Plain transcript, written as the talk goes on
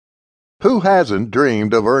Who hasn't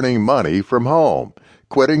dreamed of earning money from home,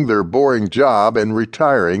 quitting their boring job and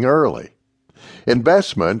retiring early?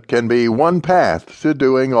 Investment can be one path to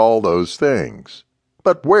doing all those things.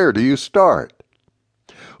 But where do you start?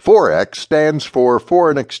 Forex stands for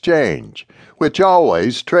foreign exchange, which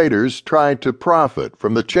always traders try to profit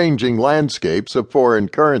from the changing landscapes of foreign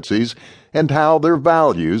currencies and how their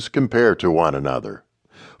values compare to one another.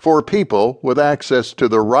 For people with access to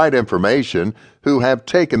the right information who have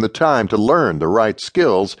taken the time to learn the right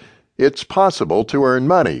skills, it's possible to earn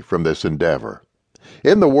money from this endeavor.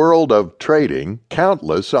 In the world of trading,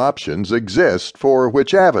 countless options exist for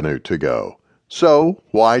which avenue to go. So,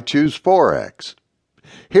 why choose Forex?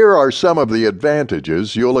 Here are some of the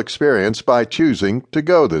advantages you'll experience by choosing to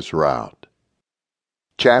go this route.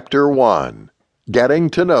 Chapter 1. Getting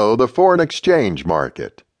to know the foreign exchange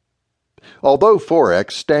market. Although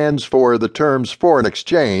Forex stands for the terms foreign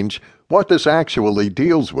exchange, what this actually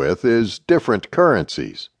deals with is different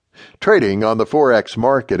currencies. Trading on the Forex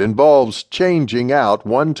market involves changing out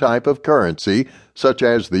one type of currency, such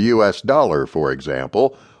as the US dollar, for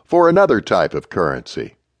example, for another type of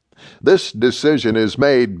currency. This decision is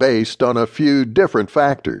made based on a few different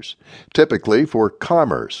factors, typically for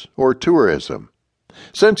commerce or tourism.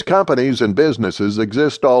 Since companies and businesses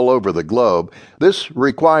exist all over the globe, this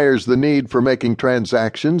requires the need for making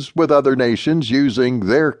transactions with other nations using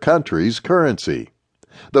their country's currency.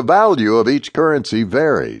 The value of each currency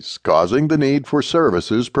varies, causing the need for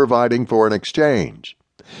services providing foreign exchange.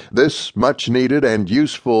 This much-needed and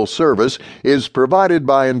useful service is provided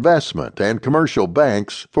by investment and commercial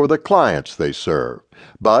banks for the clients they serve,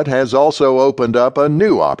 but has also opened up a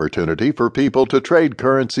new opportunity for people to trade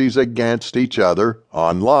currencies against each other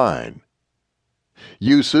online.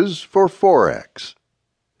 Uses for Forex.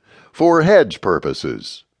 For hedge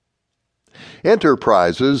purposes.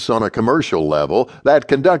 Enterprises on a commercial level that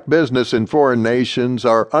conduct business in foreign nations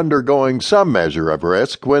are undergoing some measure of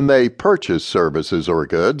risk when they purchase services or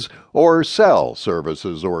goods or sell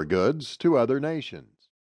services or goods to other nations.